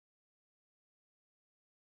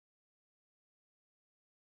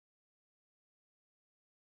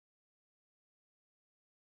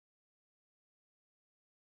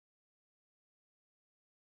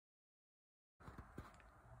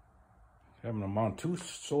I'm gonna mount 2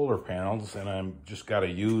 solar panels, and I'm just got a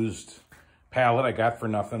used pallet I got for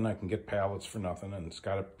nothing. I can get pallets for nothing, and it's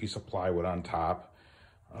got a piece of plywood on top.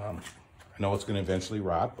 I know it's gonna eventually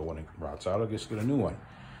rot, but when it rots out, I'll just get a new one.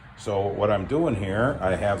 So what I'm doing here,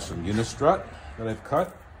 I have some unistrut that I've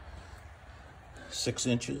cut, 6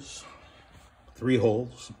 inches, 3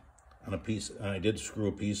 holes on a piece, and I did screw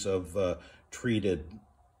a piece of treated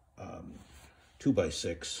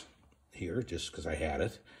 2x6 here, just because I had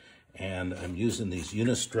it. And I'm using these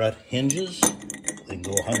unistrut hinges. They can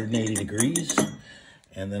go 180 degrees.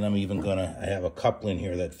 And then I'm even gonna, I have a coupling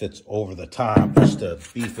here that fits over the top just to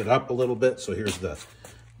beef it up a little bit. So here's the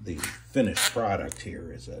finished product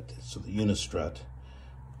here is that, so the unistrut,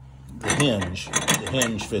 the hinge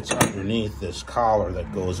fits underneath this collar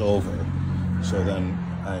that goes over. So then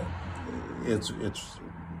it's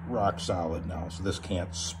rock solid now. So this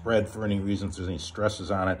can't spread for any reason. If there's any stresses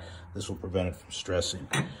on it, this will prevent it from stressing.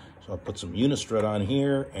 So I'll put some unistrut on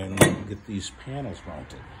here and get these panels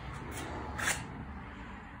mounted.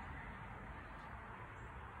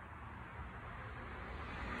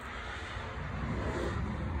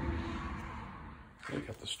 Okay,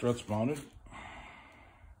 got the struts mounted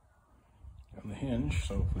on the hinge.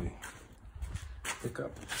 So if we pick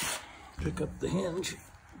up the hinge,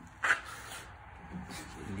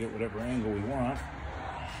 we can get whatever angle we want.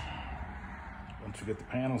 Once we get the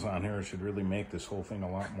panels on here, it should really make this whole thing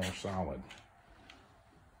a lot more solid.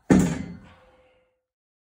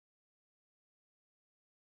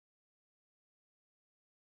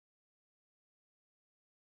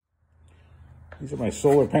 These are my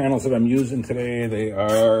solar panels that I'm using today. They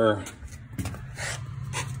are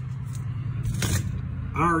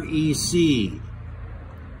REC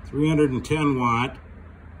 310 watt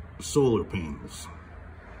solar panels.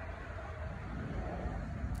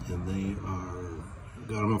 And they are,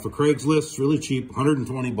 got them off of Craigslist, really cheap,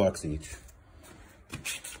 120 bucks each.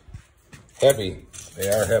 Heavy, they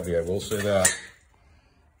are heavy, I will say that.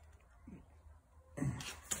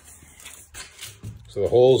 So the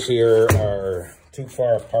holes here are too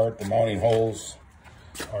far apart, the mounting holes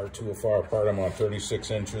are too far apart. I'm on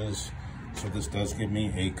 36 inches. So this does give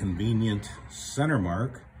me a convenient center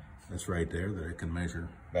mark. That's right there that I can measure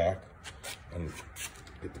back and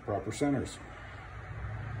get the proper centers.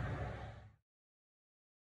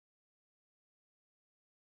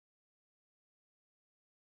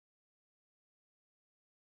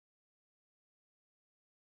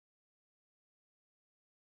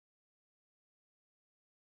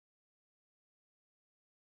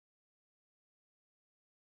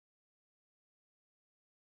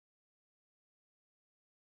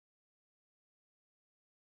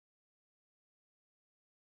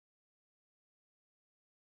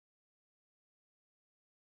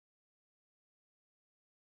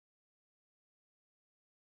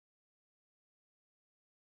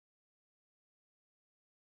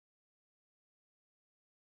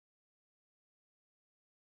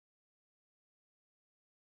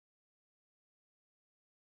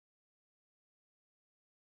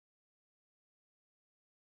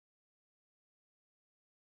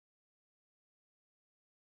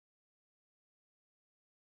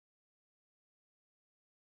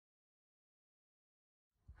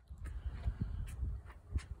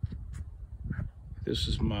 This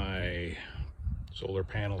is my solar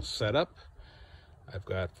panel setup. I've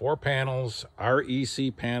got 4 panels,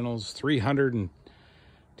 REC panels,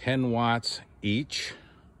 310 watts each.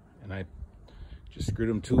 And I just screwed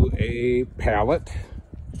them to a pallet.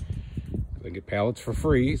 I get pallets for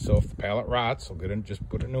free, so if the pallet rots, I'll get in, just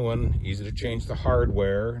put a new one. Easy to change the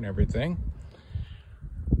hardware and everything.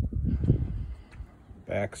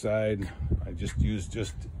 Backside, I just used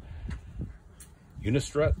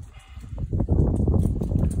unistrut.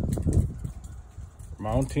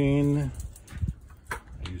 Mounting,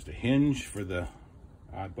 I used a hinge for the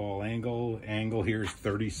oddball angle. Angle here is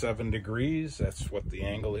 37 degrees. That's what the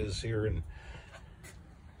angle is here in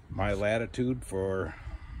my latitude, for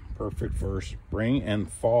perfect for spring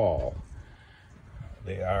and fall.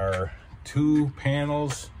 They are 2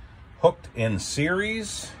 panels hooked in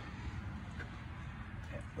series.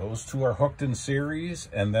 Those 2 are hooked in series,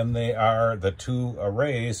 and then the 2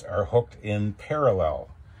 arrays are hooked in parallel.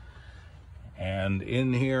 And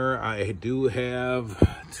in here, I do have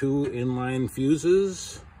 2 inline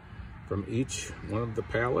fuses from each one of the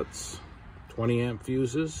pallets, 20 amp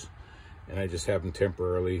fuses. And I just have them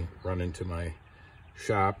temporarily run into my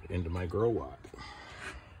shop, into my Growatt.